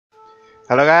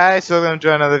Hello guys, welcome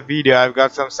to another video. I've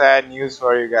got some sad news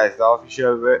for you guys. The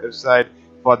official website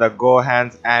for the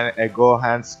Gohans and a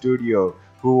Gohan Studio,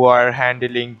 who are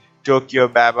handling Tokyo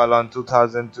Babylon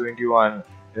 2021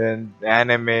 and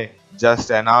anime, just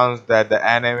announced that the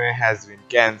anime has been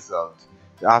cancelled.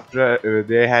 After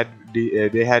they had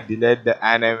delayed the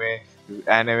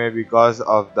anime because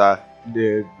of the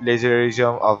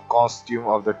plagiarism of costume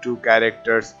of the two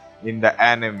characters in the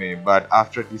anime. But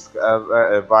after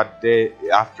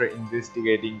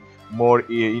investigating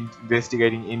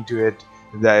investigating into it,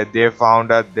 that they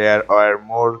found out there are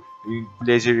more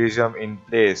plagiarism in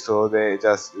place, so they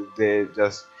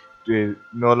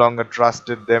no longer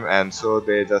trusted them, and so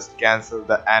they just canceled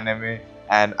the anime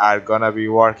and are gonna be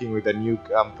working with a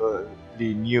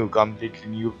completely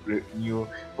new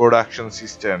production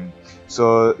system.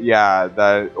 So yeah,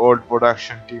 the old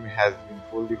production team has been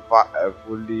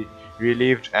fully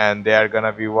relieved, and they are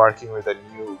gonna be working with a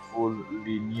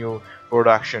fully new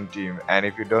production team. And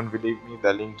if you don't believe me,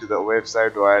 the link to the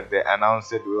website where they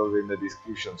announced it will be in the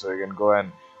description, so you can go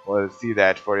and see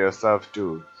that for yourself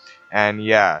too. And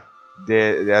yeah,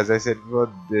 as I said before,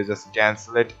 they just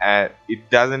cancel it, and it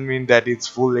doesn't mean that it's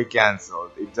fully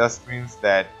cancelled. It just means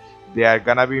that they are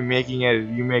gonna be making a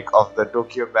remake of the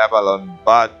Tokyo Babylon,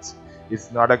 but it's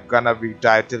not gonna be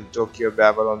titled Tokyo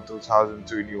Babylon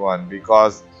 2021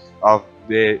 because of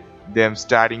them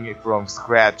starting it from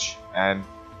scratch, and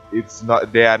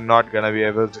they are not gonna be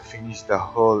able to finish the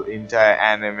whole entire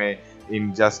anime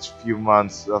in just few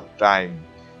months of time.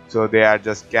 So they are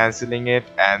just canceling it,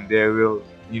 and they will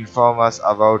inform us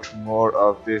about more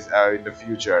of this in the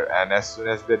future. And as soon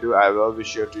as they do, I will be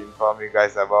sure to inform you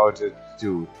guys about it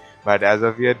too. But as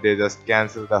of yet, they just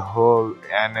canceled the whole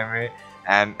anime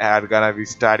and are gonna be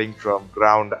starting from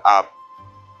ground up.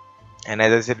 And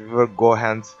as I said before,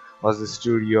 Gohan's was the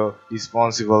studio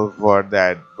responsible for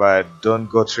that, but don't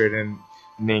go threatening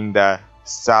the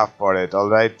staff for it.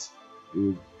 Alright,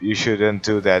 you shouldn't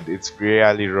do that. It's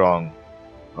really wrong.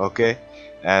 Okay,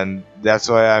 and that's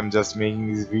why I'm just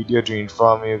making this video to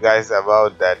inform you guys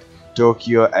about that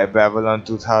Tokyo Babylon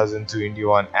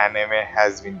 2021 anime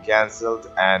has been cancelled,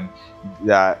 and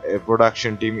the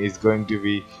production team is going to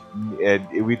be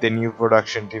with a new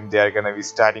production team. They are gonna be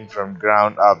starting from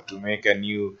ground up to make a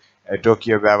new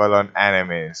Tokyo Babylon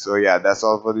anime. So yeah, that's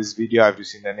all for this video. I have to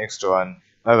see you in the next one.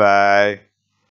 Bye bye.